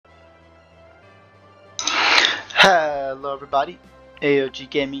Hello everybody, AOG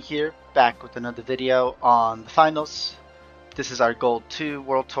Gaming here, back with another video on the finals. This is our Gold 2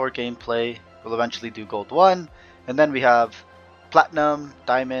 World Tour gameplay. We'll eventually do Gold 1, and then we have Platinum,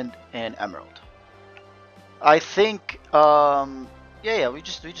 Diamond, and Emerald. I think, we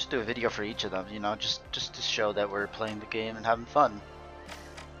just do a video for each of them, you know, just to show that we're playing the game and having fun.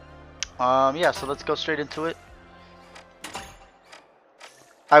 So let's go straight into it.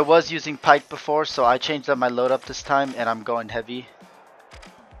 I was using Pike before, so I changed up my load up this time, and I'm going heavy.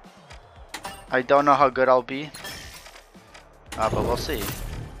 I don't know how good I'll be, but we'll see.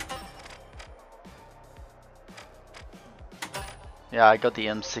 Yeah, I got the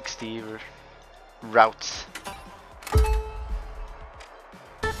M60 routes.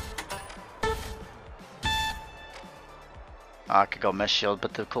 I could go mesh shield,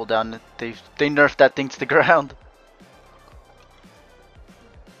 but the cooldown, they nerfed that thing to the ground.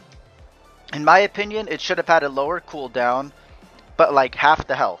 In my opinion, it should have had a lower cooldown, but like half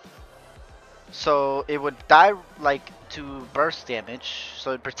the health. So it would die like to burst damage, so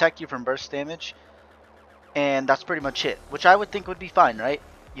it'd protect you from burst damage, and that's pretty much it. Which I would think would be fine, right?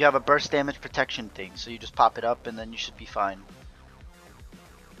 You have a burst damage protection thing, so you just pop it up and then you should be fine.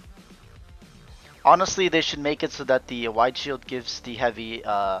 Honestly, they should make it so that the wide shield gives the heavy,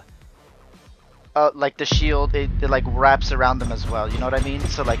 like the shield, it like wraps around them as well, you know what I mean?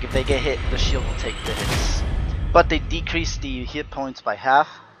 So like if they get hit, the shield will take the hits. But they decrease the hit points by half,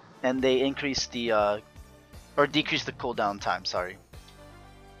 and they increase the, or decrease the cooldown time, sorry.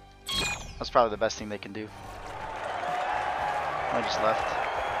 That's probably the best thing they can do. I just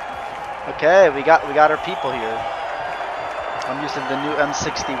left. Okay, we got our people here. I'm using the new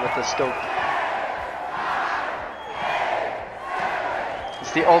M60 with the scope.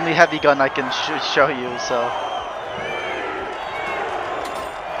 It's the only heavy gun I can show you, so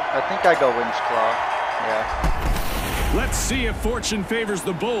I think I go Winch Claw. Yeah. Let's see if fortune favors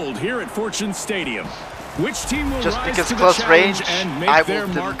the bold here at Fortune Stadium. Which team will just rise because to close the range, and make I their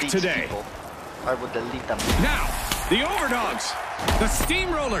will mark delete today? people. I will delete them. Now, the Overdogs, the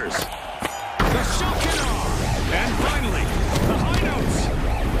Steamrollers, the Shock and Awe, and finally, the High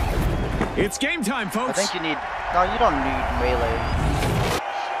Notes. It's game time, folks. I think you need. No, you don't need melee.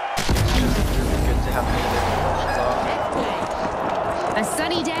 A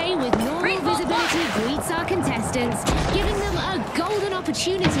sunny day with normal visibility greets our contestants, giving them a golden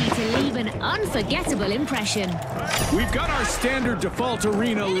opportunity to leave an unforgettable impression. We've got our standard default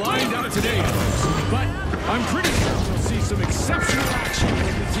arena lined up today, folks, but I'm pretty sure we'll see some exceptional action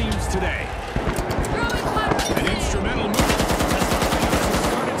from the teams today. An instrumental move has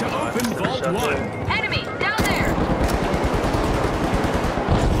started to open Vault 1. Enemy, down there!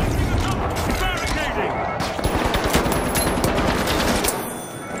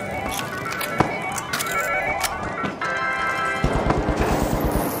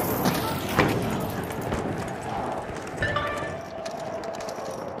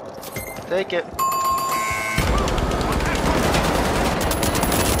 Take it.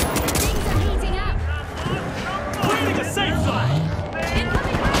 Things are heating up.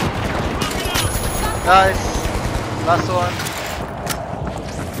 Nice. Last one.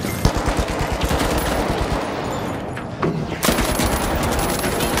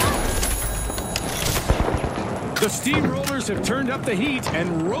 The Steamrollers have turned up the heat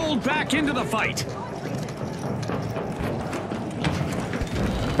and rolled back into the fight.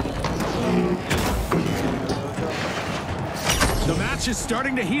 The match is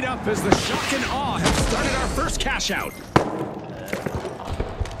starting to heat up as the Shock and Awe have started our first cash out.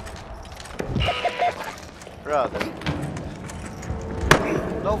 Brother.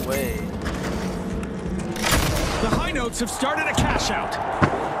 No way. The High Notes have started a cash out.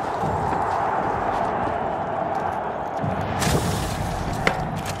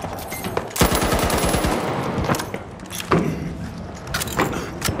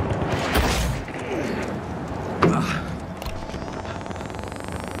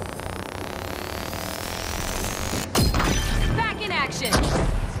 Back in action.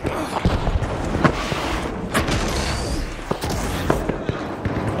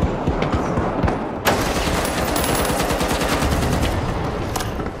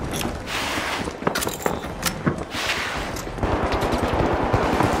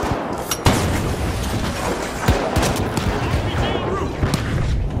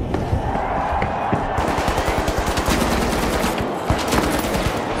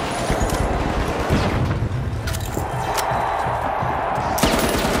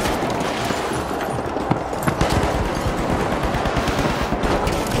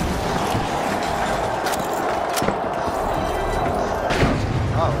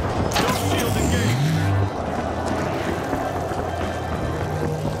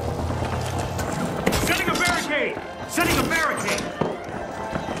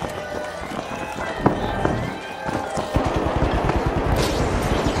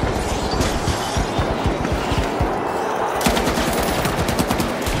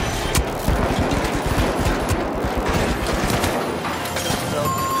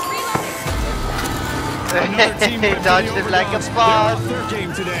 another team win for the Dodged it like a Overdogs. boss. They're off their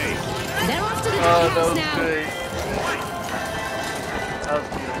game today. They're off to the Oh, that doghouse was now. great. That was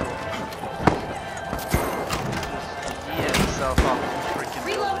beautiful. Just yeeted himself off the freaking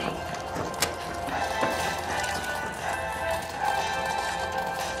Reloading.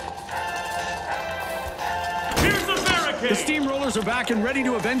 Here's the barricade. The Steamrollers are back and ready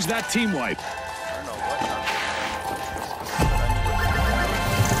to avenge that team wipe. I don't know what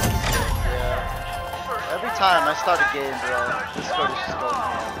Yeah. Every time I start a game, bro, Discord is just going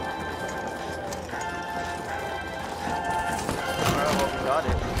ham. Alright, well, we got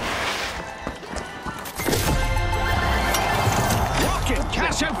it. Rocket,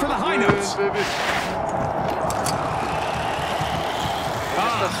 cash out for the high notes.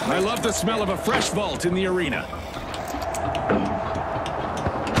 I love the smell of a fresh vault in the arena.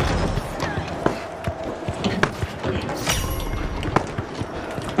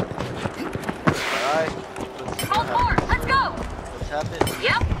 Alright. Let's go. Let's have it.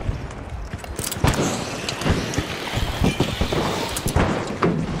 Yep.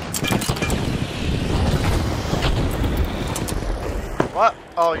 What?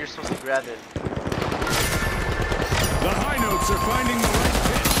 Oh, you're supposed to grab it. The high notes are finding the right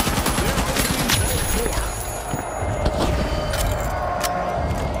pitch. They're opening ball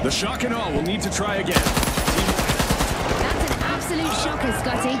 4. The shock and awe will need to try again. That's an absolute shocker,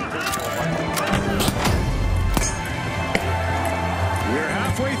 Scotty. We're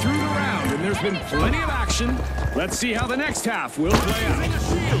halfway through the round, and there's been plenty of action. Let's see how the next half will play out.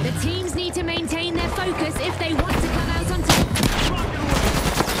 The teams need to maintain their focus if they want to come out on top.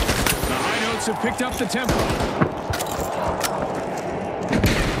 The high notes have picked up the tempo.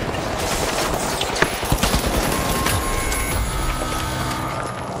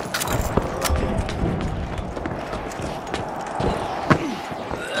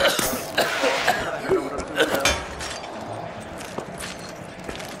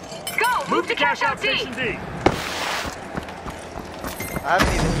 Move to cash out D. I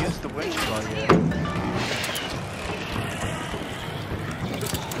haven't even used the winch ball yet.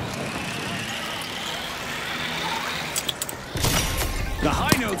 The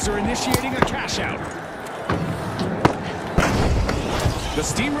high notes are initiating a cash out. The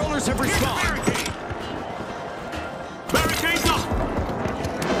Steamrollers have responded. Barricades up!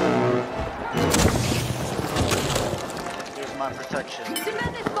 Here's my protection. Here's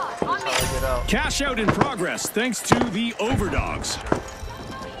Defend this spot. how I get out. Cash out in progress thanks to the Overdogs.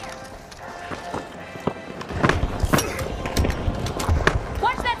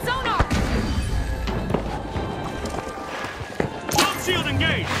 Watch that sonar. Bomb shield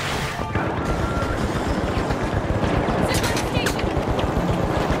engaged!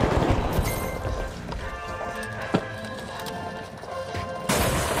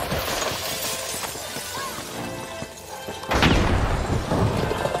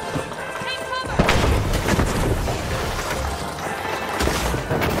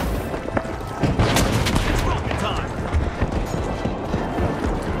 It's rocket time!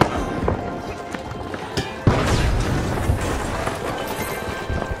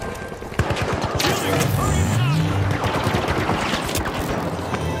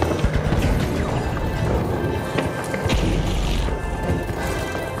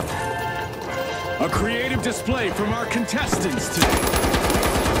 A creative display from our contestants today.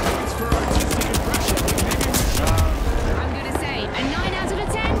 Thanks for artistic impression. I'm gonna say a 9 out of a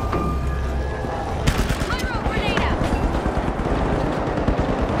 10. Pyro grenade out.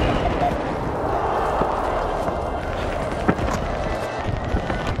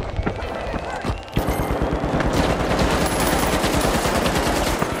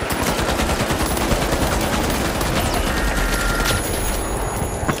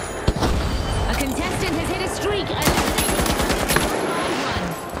 A contestant has hit a streak.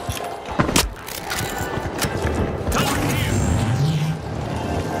 Time here.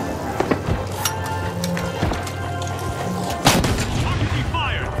 Target be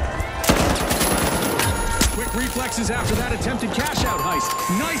fired. Quick reflexes after that attempted cash out heist.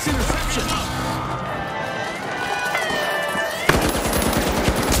 Nice interception.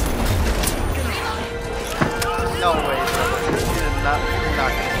 No way, bro. You're not gonna get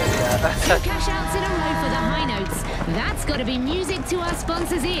that. Two cash outs in a row for the high notes. That's got to be music to our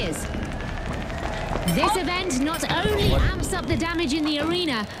sponsors' ears. This event not only amps up the damage in the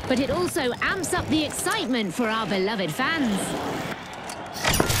arena, but it also amps up the excitement for our beloved fans.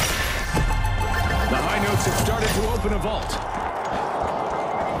 The high notes have started to open a vault.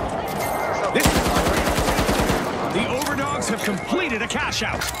 The Overdogs have completed a cash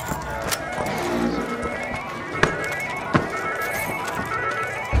out.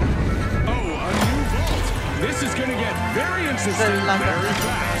 Oh, a new vault. experience this thing very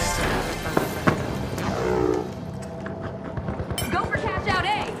fast. Go for cash out A.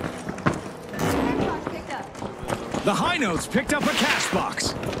 Picked up. The High Notes picked up a cash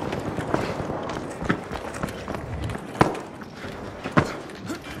box.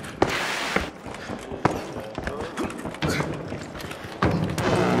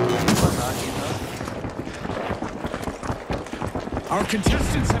 Our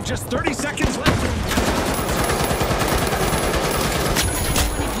contestants have just 30 seconds left.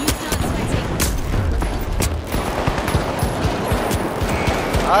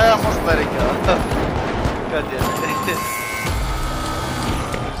 I almost let it go. God damn it.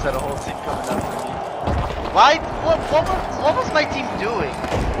 Just had a whole scene coming up for me. Why? What was my team doing?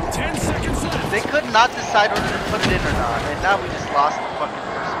 10 seconds left. They could not decide whether to put it in or not, and now we just lost the fucking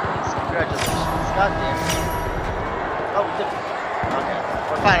first place. Congratulations. God damn it. Oh, we did it. Okay,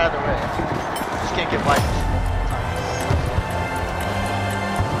 we're fine either way. Just can't get wiped.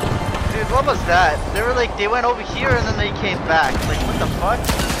 Dude, what was that? They were like, they went over here and then they came back. Like, what the fuck?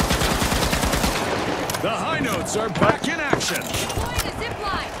 The High Notes are back in action. Deploying a zip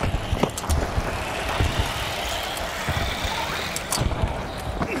line.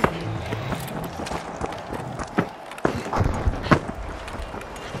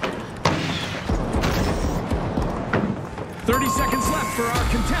 Seconds left for our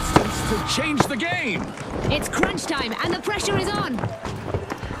contestants to change the game. It's crunch time and the pressure is on. The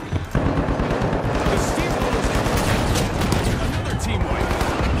Steamrollers. Another team wipe.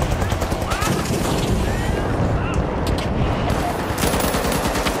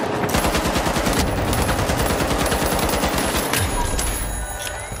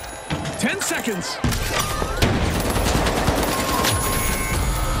 Seconds.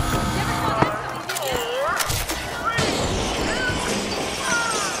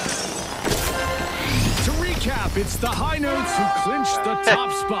 It's the High Notes who clinched the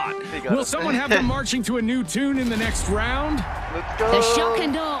top spot. Will someone have them marching to a new tune in the next round? Let's go. The Shock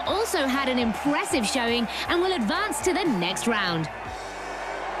and Awe also had an impressive showing and will advance to the next round.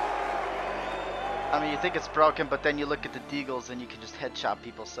 I mean, you think it's broken, but then you look at the Deagles and you can just headshot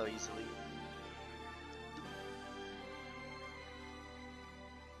people so easily.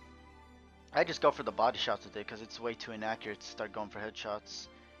 I just go for the body shots today because it's way too inaccurate to start going for headshots.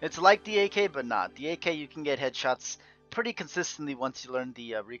 It's like the AK, but not. The AK, you can get headshots pretty consistently once you learn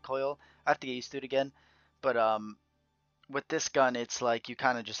the recoil. I have to get used to it again. But with this gun, it's like you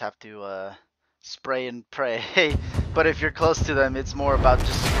kind of just have to spray and pray. But if you're close to them, it's more about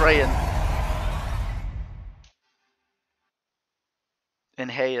just spraying and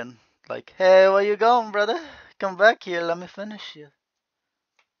haying. Like, hey, where you going, brother? Come back here, let me finish you.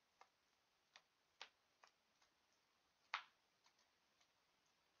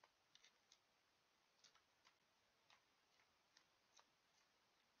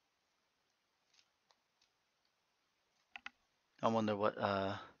 I wonder what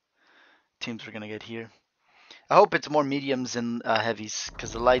teams we're gonna get here. I hope it's more mediums and heavies,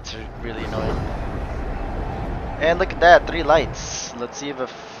 because the lights are really annoying. And look at that, 3 lights. Let's see if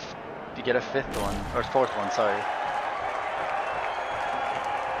you get a 5th one, or 4th one, sorry.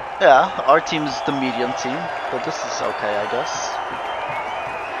 Yeah, our team's the medium team, but this is okay, I guess.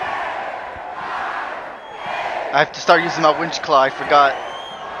 I have to start using my winch claw, I forgot.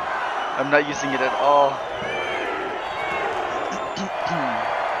 I'm not using it at all.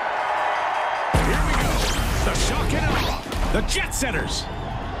 Here we go. The Shock and Awe. The Jet Setters.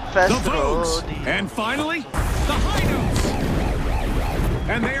 The Vogues. And finally, the High Notes.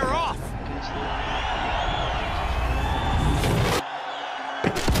 And they are off.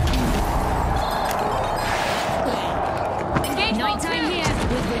 Nighttime here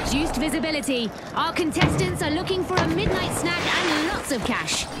with reduced visibility. Our contestants are looking for a midnight snack and lots of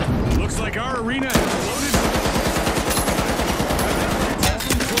cash. Looks like our arena is loaded.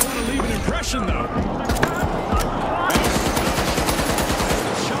 Will want to leave an impression, though. The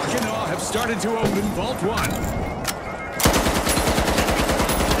Shock and Awe have started to open Vault 1.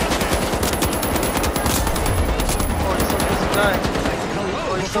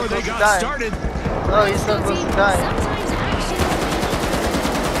 Hello, before they got started. Oh, he's so close to dying.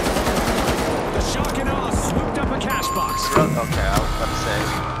 The Shock and Awe swooped up a cash box. Okay, I was about to say.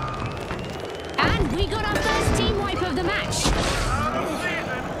 And we got our first team wipe of the match.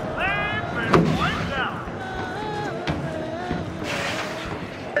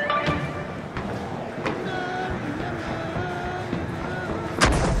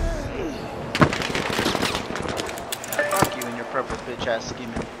 Fuck you and your purple bitch ass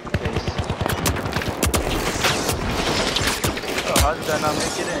scheming face. Oh, hi. Why did I not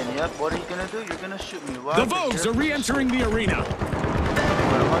make it in? Yep, what are you gonna do? You're gonna shoot me. Why? The Vogues are re-entering the arena. What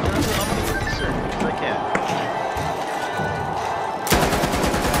am I gonna do? I'm gonna get this in if I can.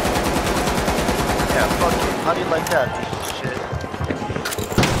 Yeah, fuck you. How do you like that, piece of shit?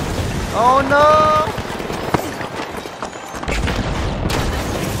 Oh no!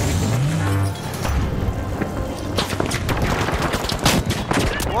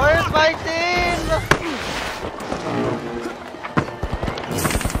 Where's my team?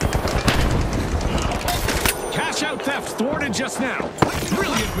 Cash out theft thwarted just now.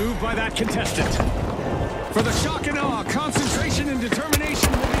 Brilliant move by that contestant. For the shock and awe, concentration and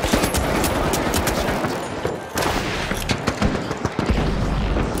determination will be key.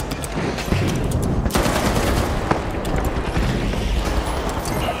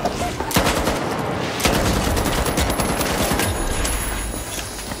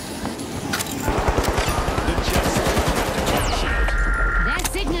 They're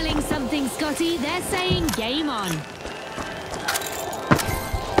signaling something, Scotty. They're saying game on.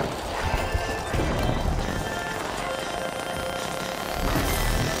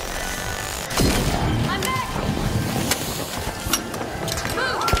 I'm back!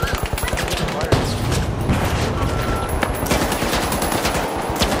 Move!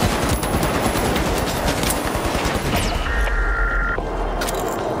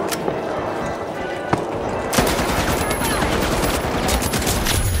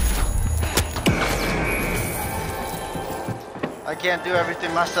 I can't do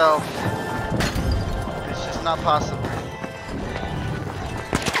everything myself. It's just not possible.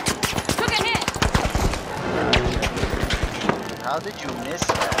 Took a hit! How did you miss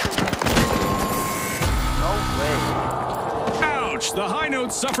that? No way. Ouch! The high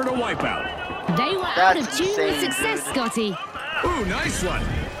notes suffered a wipeout. They were out That's of tune with insane, success, dude. Scotty. Ooh, nice one.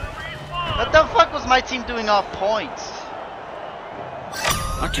 What the fuck was my team doing off points?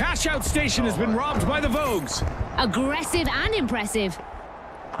 A cash out station has been robbed by the Vogues. Aggressive and impressive.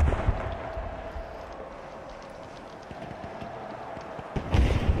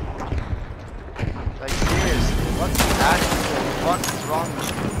 Like seriously, what the actual fuck is wrong with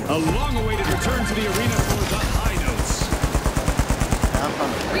me? A long-awaited return to the arena for the high notes. I'm from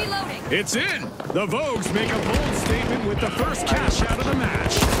Reloading! It's in! The Vogues make a bold statement with the first cash out of the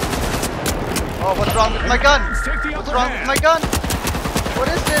match. Oh, what's wrong with my gun? Vogues take the What's upper wrong hand. with my gun? What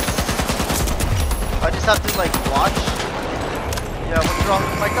is this? I just have to like watch? Yeah, what's wrong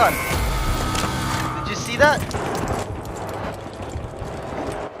with my gun? Did you see that?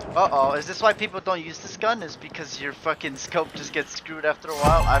 Uh-oh, is this why people don't use this gun? Is because your fucking scope just gets screwed after a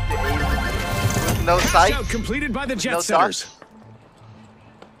while? I have to aim with no Cash sights? out completed by the jet No setters. dots?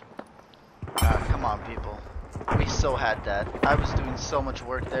 Ah, come on, people. We so had that. I was doing so much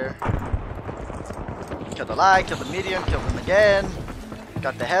work there. Killed the light, killed the medium, killed them again.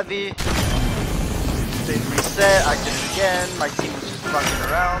 Got the heavy. They reset, I did it again. My team was just fucking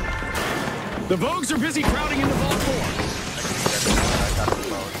around. The Vogues are busy crowding into Vault 4. I got the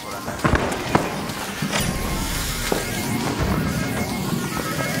low, is what I meant.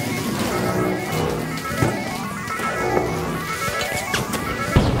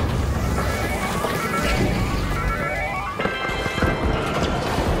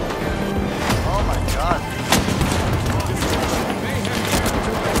 Oh my god.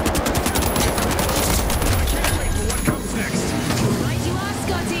 Comes next. Right you are,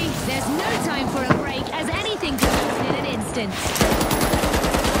 Scotty. There's no time for a break, as anything can happen in an instant.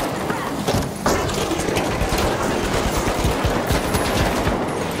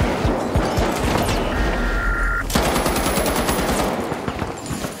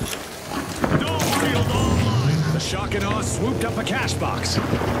 The shock and awe swooped up a cash box.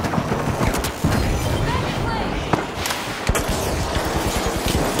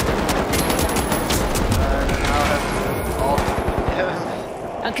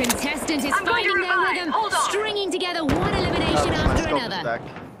 A contestant is I'm going to finding their revive. rhythm, Hold on. stringing together one elimination after another. Back.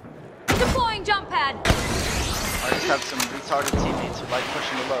 Deploying jump pad! I just have some retarded teammates who like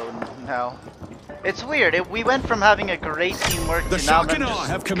pushing the load now. It's weird. We went from having a great teamwork The to now shock them and awe just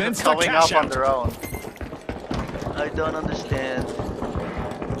have commenced a going cash up on out. their own. I don't understand.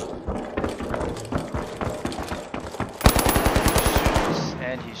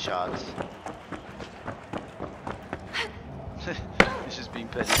 And he shots. He's just being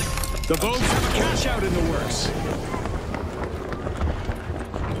petty. The Vogues have a cash out in the works.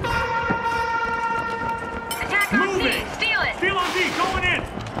 Attack on Moving. C! Steal it! Steal on D, going in.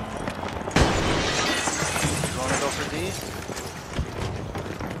 You wanna go for D?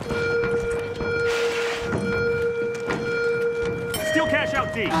 Steal cash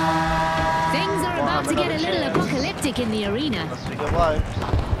out D. Things are about to get a little apocalyptic. hectic in the arena. Unless we get wiped.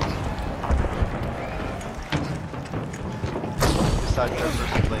 Besides their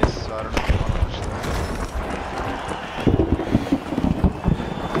first place, so I don't know if you want to push them.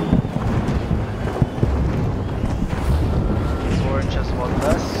 Orange has one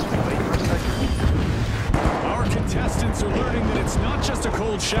less. We wait for a second. Our contestants are learning that it's not just a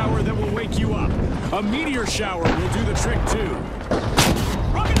cold shower that will wake you up. A meteor shower will do the trick too.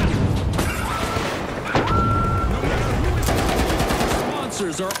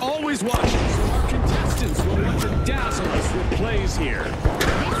 Sponsors are always watching, so our contestants will want to dazzle us with plays here.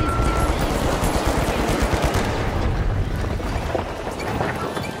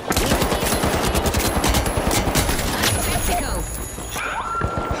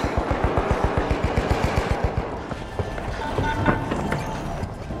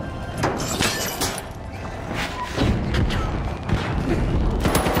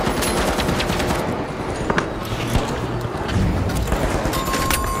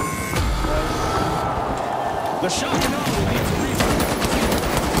 The shock and awe will need to restart.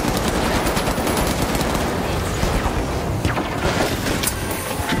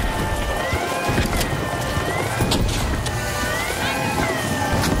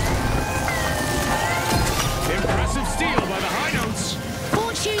 Impressive steal by the high notes.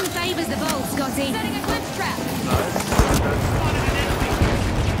 Fortune favors the bold, Scotty. Setting a glitch trap.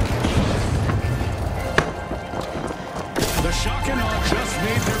 The shock and awe just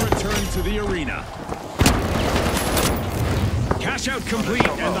made their return to the arena. Cash out complete,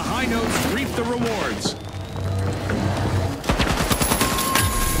 and the high notes reap the rewards.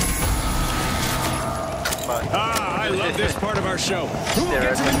 I love this part of our show. Who will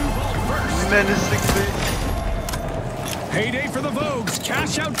get to the new vault first? Menacingly. Payday for the Vogues.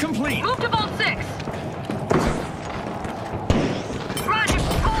 Cash out complete. Move to vault 6. Roger,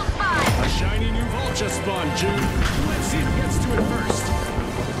 vault 5. A shiny new vault just spawned, June. Let's see who gets to it first.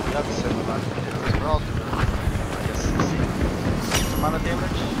 We have the same amount of kills. We're all doing, I guess, the same amount of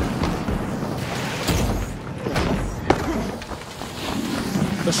damage.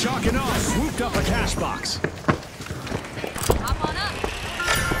 The shock and awe swooped up a cash box. Hop on up.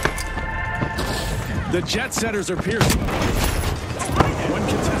 The jet setters are piercing. One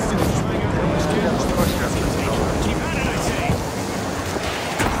contestant is trying out the keep at it, I say.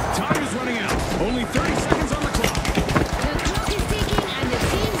 Time is running out. Only 30 seconds on the clock. The clock is ticking and the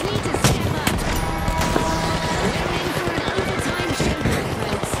teams need to step up. We're in for an overtime showdown,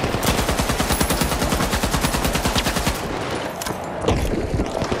 folks.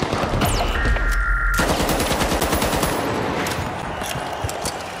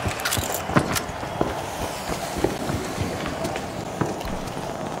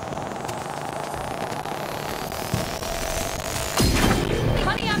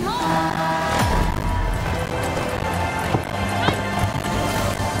 Honey, I'm home.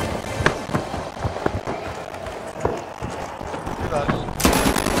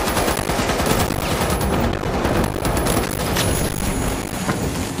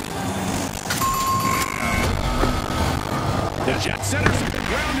 The jet setters have been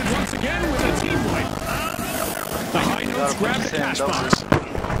grounded once again with a team wipe. The high notes grab the cash box.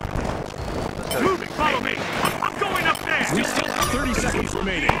 Moving, follow me. I'm going up there. We still have 30 seconds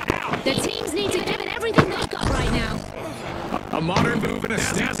remaining. The teams need to give it everything they've got right now. A modern move and a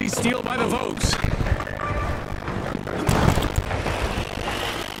snazzy steal by the Vogues.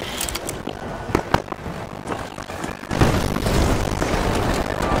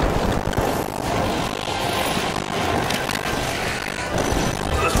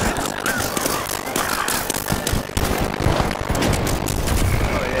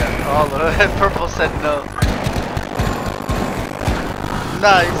 Purple said no.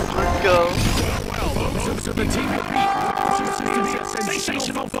 Nice, let's go. So the team will be a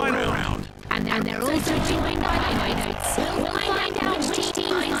sensational final round. And they're also joined by the high notes. We'll find out which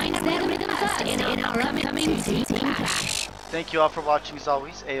team finds their rhythm first in our upcoming team clash. Thank you all for watching as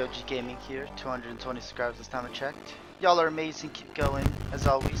always. AOG Gaming here, 220 subscribers this time I checked. Y'all are amazing, keep going as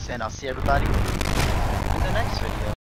always, and I'll see everybody in the next video.